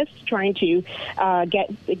interest trying to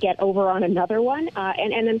get over on another one,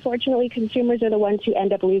 and unfortunately, consumers are the ones who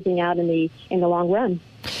end up losing out in the long run.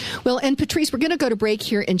 Well, and Patrice, we're going to go to break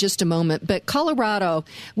here in just a moment, but Colorado,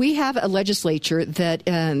 we have a legislature that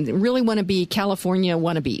really want to be California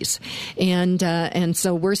wannabes. And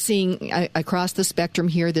so we're seeing across the spectrum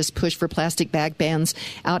here this push for plastic bag bans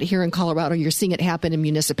out here in Colorado. You're seeing it happen in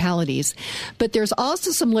municipalities. But there's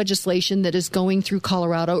also some legislation that is going through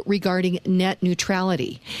Colorado regarding net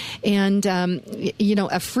neutrality. And,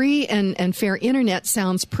 a free and fair internet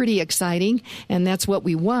sounds pretty exciting, and that's what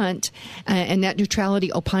we want. And net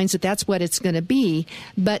neutrality opines that that's what it's going to be,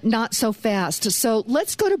 but not so fast. So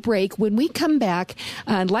let's go to break. When we come back,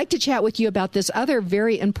 I'd like to chat with you about this other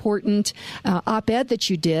very important op-ed that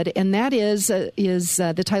you did, and that is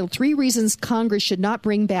the title, 3 Reasons Congress Should Not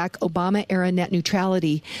Bring Back Obama-Era Net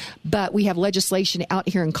Neutrality, but we have legislation out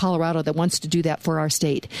here in Colorado that wants to do that for our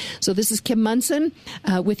state. So this is Kim Munson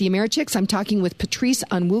with the Americhicks. I'm talking with Patrice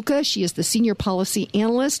Onwuka. She is the Senior Policy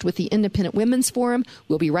Analyst with the Independent Women's Forum.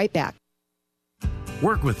 We'll be right back.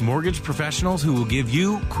 Work with mortgage professionals who will give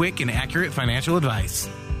you quick and accurate financial advice.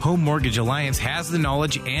 Home Mortgage Alliance has the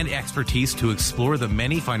knowledge and expertise to explore the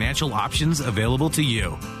many financial options available to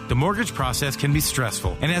you. The mortgage process can be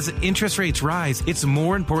stressful, and as interest rates rise, it's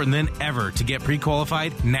more important than ever to get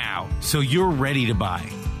pre-qualified now, so you're ready to buy.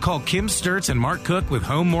 Call Kim Sturtz and Mark Cook with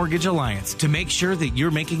Home Mortgage Alliance to make sure that you're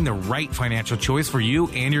making the right financial choice for you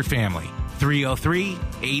and your family.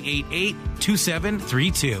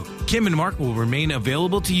 303-888-2732. Kim and Mark will remain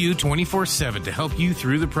available to you 24/7 to help you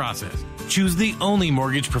through the process. Choose the only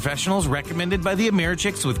mortgage professionals recommended by the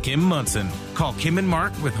Americhicks with Kim Munson. Call Kim and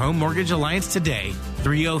Mark with Home Mortgage Alliance today.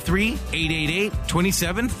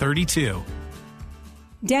 303-888-2732.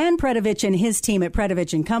 Dan Predovich and his team at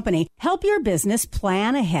Predovich & Company help your business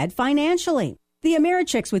plan ahead financially. The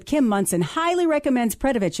Americhicks with Kim Munson highly recommends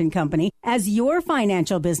Predovich & Company as your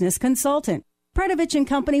financial business consultant. Predovich &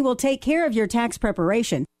 Company will take care of your tax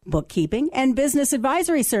preparation, bookkeeping, and business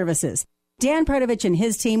advisory services. Dan Predovich and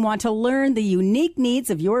his team want to learn the unique needs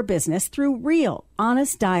of your business through real,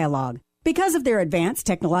 honest dialogue. Because of their advanced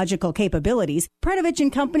technological capabilities,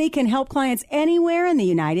 Predovich & Company can help clients anywhere in the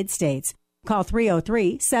United States. Call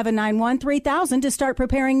 303-791-3000 to start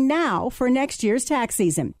preparing now for next year's tax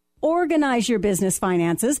season. Organize your business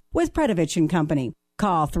finances with Predovich & Company.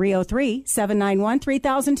 Call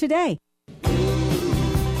 303-791-3000 today.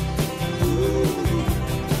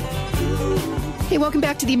 Hey, welcome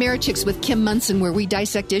back to the Americhicks with Kim Munson, where we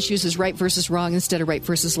dissect issues as right versus wrong instead of right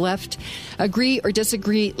versus left. Agree or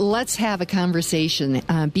disagree, let's have a conversation.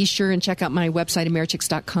 Be sure and check out my website,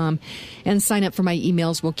 americhicks.com, and sign up for my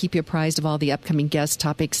emails. We'll keep you apprised of all the upcoming guests,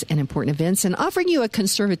 topics, and important events, and offering you a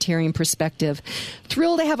conservatarian perspective.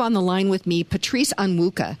 Thrilled to have on the line with me Patrice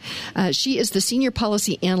Onwuka. She is the Senior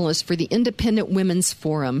Policy Analyst for the Independent Women's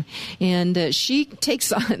Forum, and she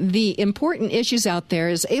takes on the important issues out there,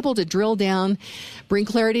 is able to drill down, bring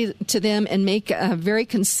clarity to them, and make very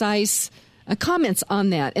concise comments on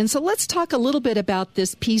that. And so let's talk a little bit about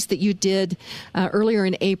this piece that you did earlier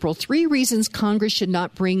in April, 3 Reasons Congress Should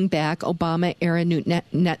Not Bring Back Obama-Era net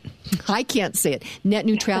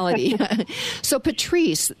neutrality. So,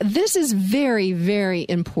 Patrice, this is very, very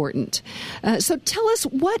important. So tell us,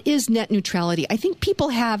 what is net neutrality? I think people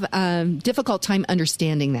have a difficult time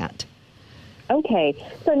understanding that. Okay,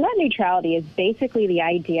 so net neutrality is basically the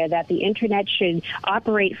idea that the internet should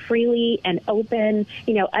operate freely and open,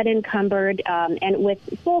 unencumbered, and with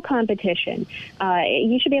full competition.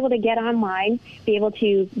 You should be able to get online, be able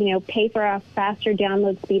to, pay for a faster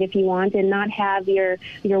download speed if you want, and not have your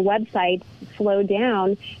website slow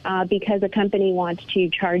down because a company wants to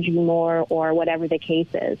charge you more or whatever the case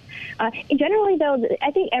is. Generally, though,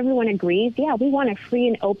 I think everyone agrees, we want a free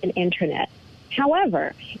and open internet.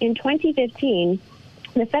 However, in 2015,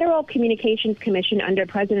 the Federal Communications Commission under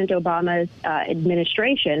President Obama's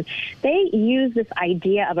administration, they used this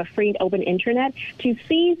idea of a free and open internet to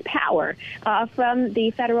seize power from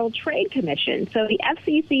the Federal Trade Commission. So the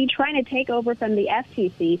FCC trying to take over from the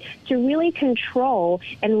FTC to really control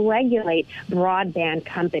and regulate broadband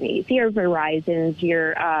companies, your Verizons,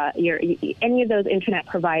 your any of those internet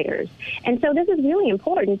providers. And so this is really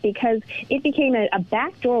important because it became a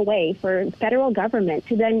backdoor way for federal government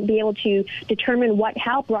to then be able to determine what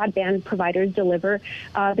how broadband providers deliver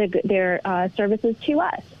their services to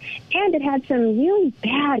us. And it had some really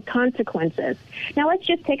bad consequences. Now, let's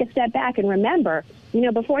just take a step back and remember,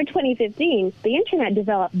 before 2015, the Internet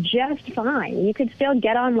developed just fine. You could still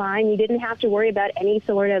get online. You didn't have to worry about any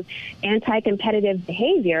sort of anti-competitive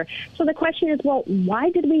behavior. So the question is, well, why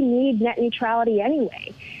did we need net neutrality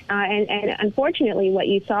anyway? And unfortunately, what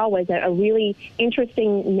you saw was a really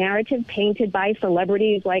interesting narrative painted by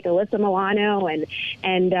celebrities like Alyssa Milano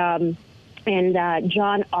and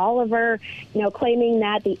John Oliver, claiming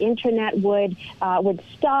that the Internet would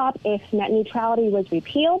stop if net neutrality was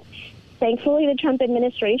repealed. Thankfully, the Trump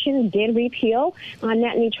administration did repeal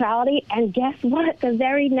net neutrality, and guess what? The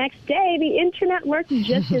very next day, the Internet worked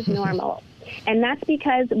just as normal. And that's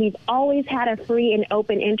because we've always had a free and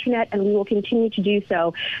open Internet, and we will continue to do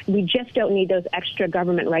so. We just don't need those extra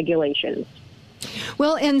government regulations.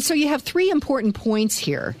 Well, and so you have three important points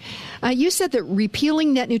here. You said that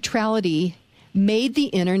repealing net neutrality made the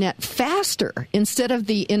Internet faster. Instead of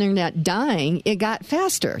the Internet dying, it got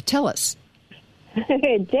faster. Tell us.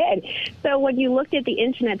 It did. So when you looked at the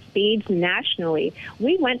Internet speeds nationally,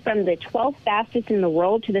 we went from the 12th fastest in the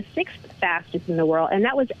world to the 6th fastest in the world, and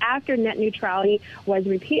that was after net neutrality was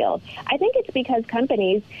repealed. I think it's because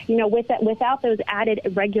companies, without those added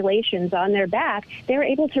regulations on their back, they were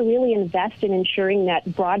able to really invest in ensuring that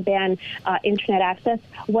broadband Internet access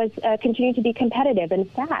was continuing to be competitive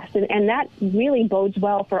and fast, and that really bodes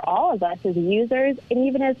well for all of us as users and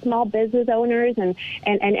even as small business owners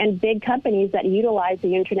and big companies that utilize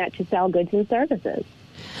the Internet to sell goods and services.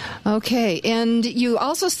 Okay, and you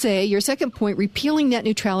also say, your second point, repealing net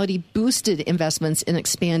neutrality boosted investments in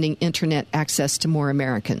expanding Internet access to more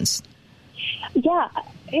Americans. Yeah.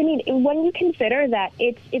 I mean, when you consider that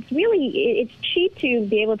it's cheap to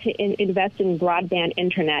be able to invest in broadband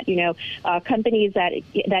Internet. Companies that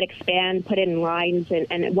expand, put in lines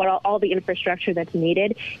and all the infrastructure that's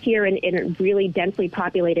needed here in really densely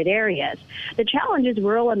populated areas. The challenge is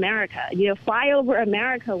rural America. Flyover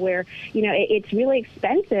America, where it's really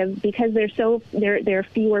expensive because there are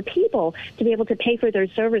fewer people to be able to pay for their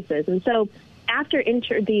services, and so. After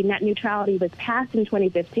the net neutrality was passed in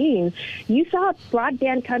 2015, you saw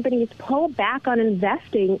broadband companies pull back on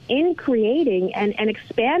investing in creating and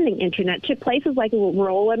expanding Internet to places like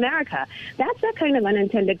rural America. That's that kind of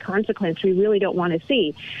unintended consequence we really don't want to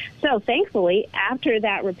see. So thankfully, after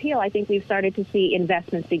that repeal, I think we've started to see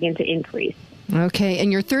investments begin to increase. Okay,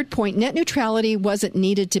 and your third point, net neutrality wasn't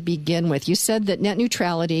needed to begin with. You said that net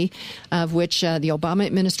neutrality, of which the Obama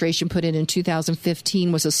administration put in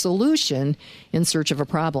 2015, was a solution in search of a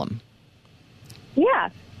problem.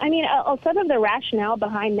 Yeah. I mean, some of the rationale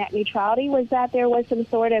behind net neutrality was that there was some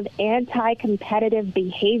sort of anti-competitive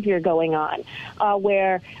behavior going on,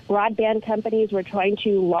 where broadband companies were trying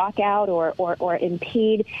to lock out or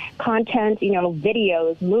impede content,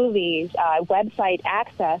 videos, movies, website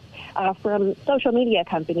access from social media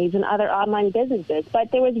companies and other online businesses. But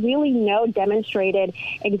there was really no demonstrated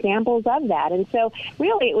examples of that. And so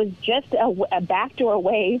really it was just a backdoor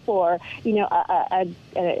way for,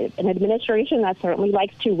 an administration that certainly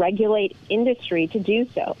likes to regulate industry to do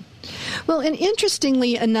so. Well, and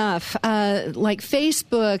interestingly enough, like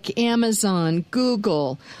Facebook, Amazon,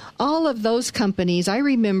 Google, all of those companies, I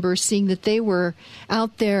remember seeing that they were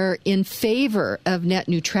out there in favor of net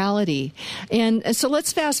neutrality. And so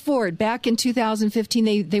let's fast forward. Back in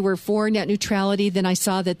 2015, they were for net neutrality. Then I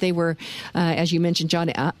saw that they were, as you mentioned,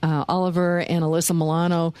 John Oliver and Alyssa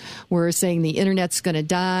Milano were saying the Internet's going to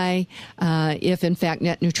die if, in fact,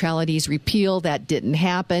 net neutrality is repealed. That didn't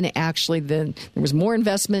happen. Actually, there was more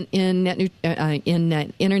investment in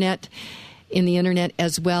in the Internet,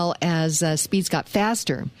 as well as speeds got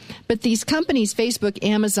faster. But these companies, Facebook,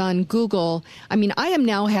 Amazon, Google, I mean, I am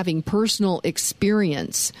now having personal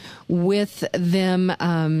experience with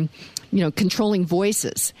them, controlling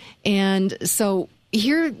voices. And so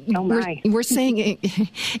here we're saying,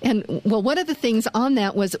 and well, one of the things on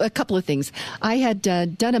that was a couple of things. I had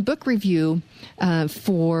done a book review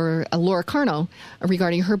for Laura Carno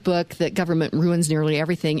regarding her book that Government Ruins Nearly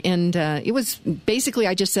Everything. And it was basically,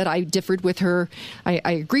 I just said I differed with her. I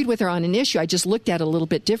agreed with her on an issue. I just looked at it a little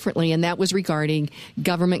bit differently, and that was regarding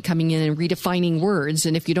government coming in and redefining words.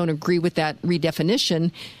 And if you don't agree with that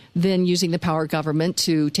redefinition, then using the power of government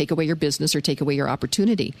to take away your business or take away your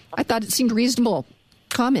opportunity. I thought it seemed reasonable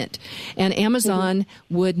comment. And Amazon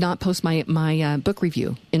would not post my book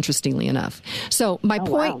review, interestingly enough. So my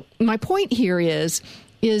point here is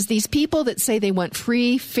these people that say they want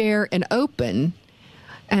free, fair, and open,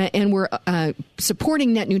 and we're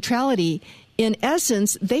supporting net neutrality, in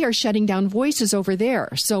essence, they are shutting down voices over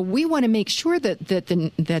there. So we want to make sure that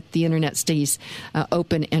the internet stays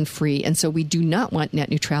open and free. And so we do not want net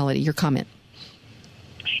neutrality. Your comment?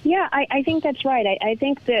 Yeah, I think that's right. I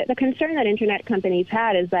think the concern that internet companies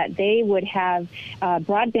had is that they would have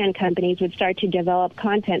broadband companies would start to develop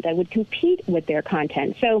content that would compete with their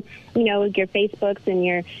content. So, your Facebooks and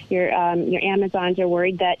your Amazons are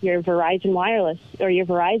worried that your Verizon Wireless or your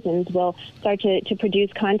Verizons will start to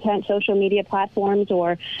produce content, social media platforms,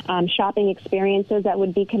 or shopping experiences that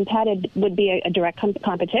would be a direct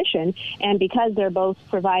competition. And because they're both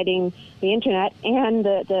providing the internet and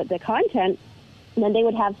the content, then they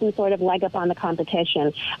would have some sort of leg up on the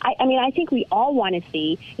competition. I think we all want to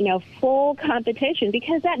see, full competition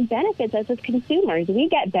because that benefits us as consumers. We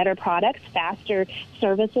get better products, faster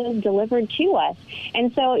services delivered to us.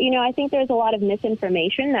 And so, I think there's a lot of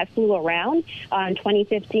misinformation that flew around in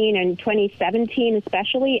 2015 and 2017,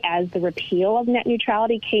 especially as the repeal of net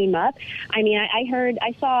neutrality came up.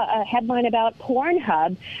 I saw a headline about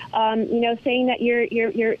Pornhub, saying that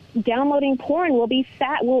your downloading porn will be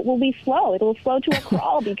will be slow. It'll slow to a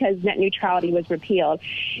crawl because net neutrality was repealed.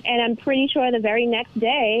 And I'm pretty sure the very next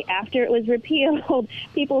day after it was repealed,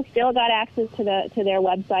 people still got access to their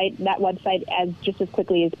website, that website, just as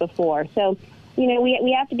quickly as before. So,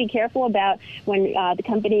 we have to be careful about when the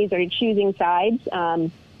companies are choosing sides,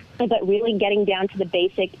 but really getting down to the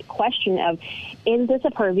basic question of, is this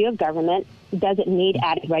a purview of government? Does it need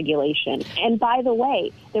added regulation? And by the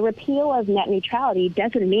way, the repeal of net neutrality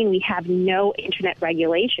doesn't mean we have no internet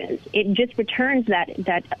regulations. It just returns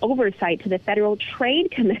that oversight to the Federal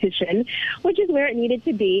Trade Commission, which is where it needed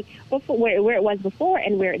to be before, where it was before,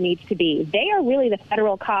 and where it needs to be. They are really the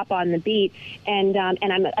federal cop on the beat, and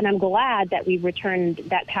I'm glad that we've returned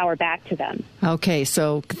that power back to them. Okay,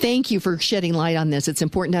 so thank you for shedding light on this. It's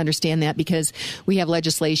important to understand that because we have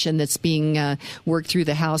legislation that's being worked through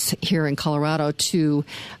the House here in Colorado to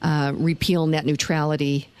repeal net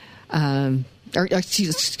neutrality, to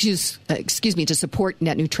support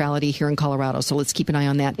net neutrality here in Colorado. So let's keep an eye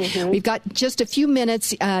on that. Mm-hmm. We've got just a few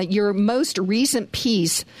minutes. Your most recent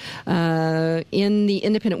piece in the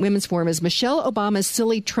Independent Women's Forum is Michelle Obama's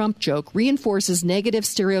silly Trump joke reinforces negative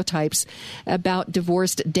stereotypes about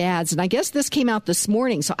divorced dads. And I guess this came out this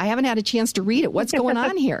morning, so I haven't had a chance to read it. What's going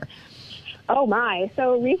on here? Oh, my.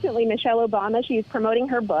 So recently, Michelle Obama, she's promoting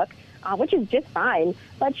her book, which is just fine,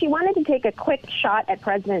 but she wanted to take a quick shot at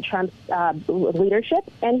President Trump's leadership,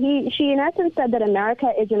 and she in essence said that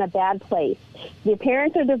America is in a bad place. Your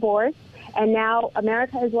parents are divorced, and now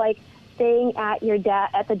America is like staying at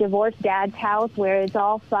the divorced dad's house where it's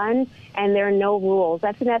all fun and there are no rules.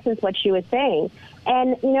 That's in essence what she was saying.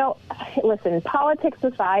 And, listen, politics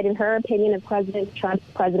aside, in her opinion of President Trump's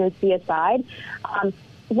presidency aside,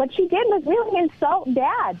 what she did was really insult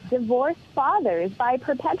dads, divorced fathers, by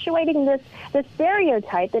perpetuating this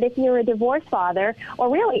stereotype that if you're a divorced father, or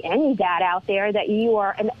really any dad out there, that you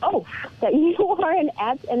are an oaf, that you are an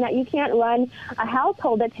ex, and that you can't run a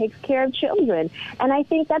household that takes care of children. And I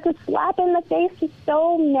think that's a slap in the face to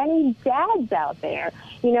so many dads out there,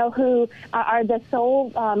 who are the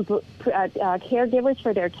sole caregivers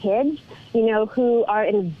for their kids, who are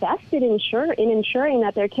invested in ensuring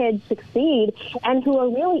that their kids succeed, and who are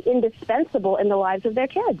really indispensable in the lives of their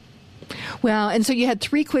kids. Well, and so you had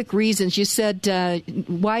three quick reasons. You said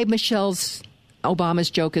why Michelle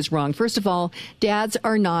Obama's joke is wrong. First of all, dads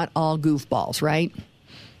are not all goofballs, right?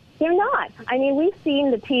 They're not. I mean, we've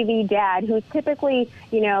seen the TV dad who's typically,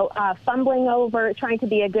 fumbling over, trying to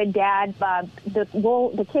be a good dad.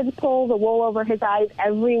 The kids pull the wool over his eyes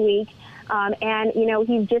every week, and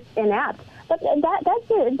he's just inept. But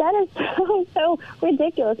that is so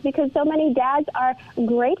ridiculous because so many dads are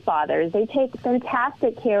great fathers. They take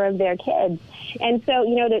fantastic care of their kids. And so,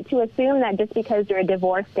 to assume that just because you're a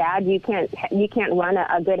divorced dad, you can't run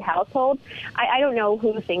a good household, I don't know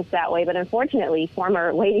who thinks that way, but unfortunately,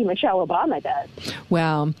 former Lady Michelle Obama does.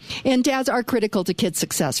 Wow. And dads are critical to kids'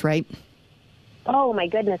 success, right? Oh, my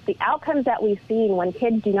goodness. The outcomes that we've seen when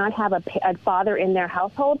kids do not have a father in their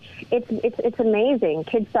household, it's amazing.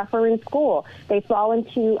 Kids suffer in school. They fall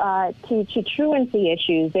into to truancy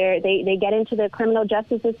issues. They get into the criminal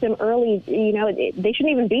justice system early. They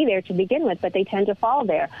shouldn't even be there to begin with, but they tend to fall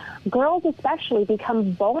there. Girls especially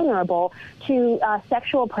become vulnerable to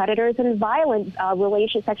sexual predators and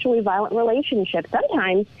sexually violent relationships,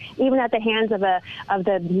 sometimes even at the hands of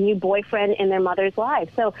the new boyfriend in their mother's life.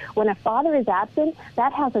 So when a father is absent,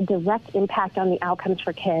 that has a direct impact on the outcomes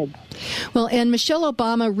for kids. Well, and Michelle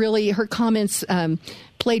Obama really, her comments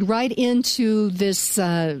played right into this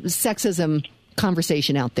sexism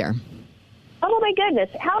conversation out there. Oh, my my goodness,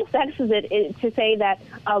 how sexist is it to say that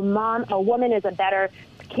a woman is a better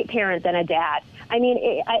parent than a dad? I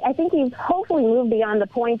mean, I think we've hopefully moved beyond the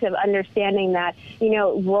point of understanding that,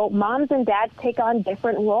 moms and dads take on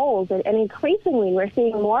different roles. And increasingly, we're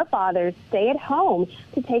seeing more fathers stay at home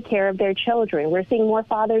to take care of their children. We're seeing more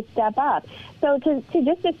fathers step up. So to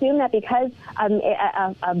just assume that because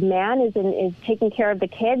a man is taking care of the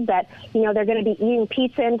kids, that, they're going to be eating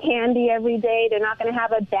pizza and candy every day, they're not going to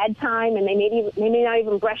have a bedtime, and they may not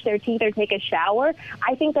even brush their teeth or take a shower,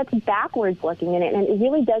 I think that's backwards looking at it. And it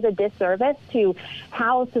really does a disservice to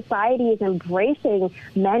how society is embracing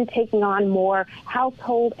men taking on more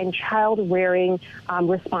household and child-rearing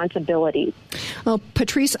responsibilities. Well,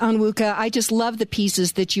 Patrice Onwuka, I just love the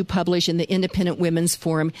pieces that you publish in the Independent Women's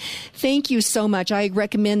Forum. Thank you so much. I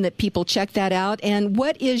recommend that people check that out. And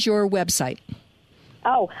what is your website?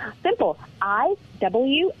 Oh, simple.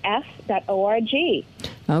 IWF.org.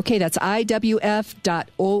 Okay, that's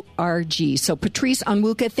IWF.org. So, Patrice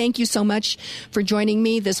Onwuka, thank you so much for joining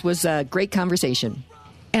me. This was a great conversation.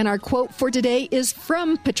 And our quote for today is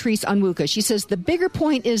from Patrice Onwuka. She says, "The bigger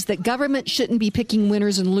point is that government shouldn't be picking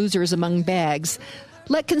winners and losers among bags.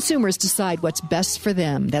 Let consumers decide what's best for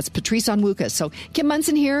them." That's Patrice Onwuka. So Kim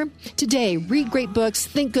Munson here. Today, read great books,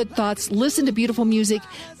 think good thoughts, listen to beautiful music,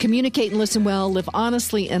 communicate and listen well, live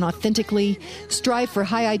honestly and authentically, strive for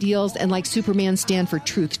high ideals, and like Superman, stand for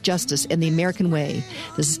truth, justice, and the American way.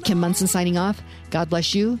 This is Kim Munson signing off. God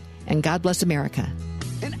bless you, and God bless America.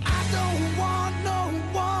 And I don't want no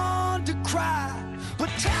one to cry, but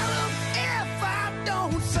tell them if I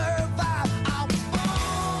don't serve.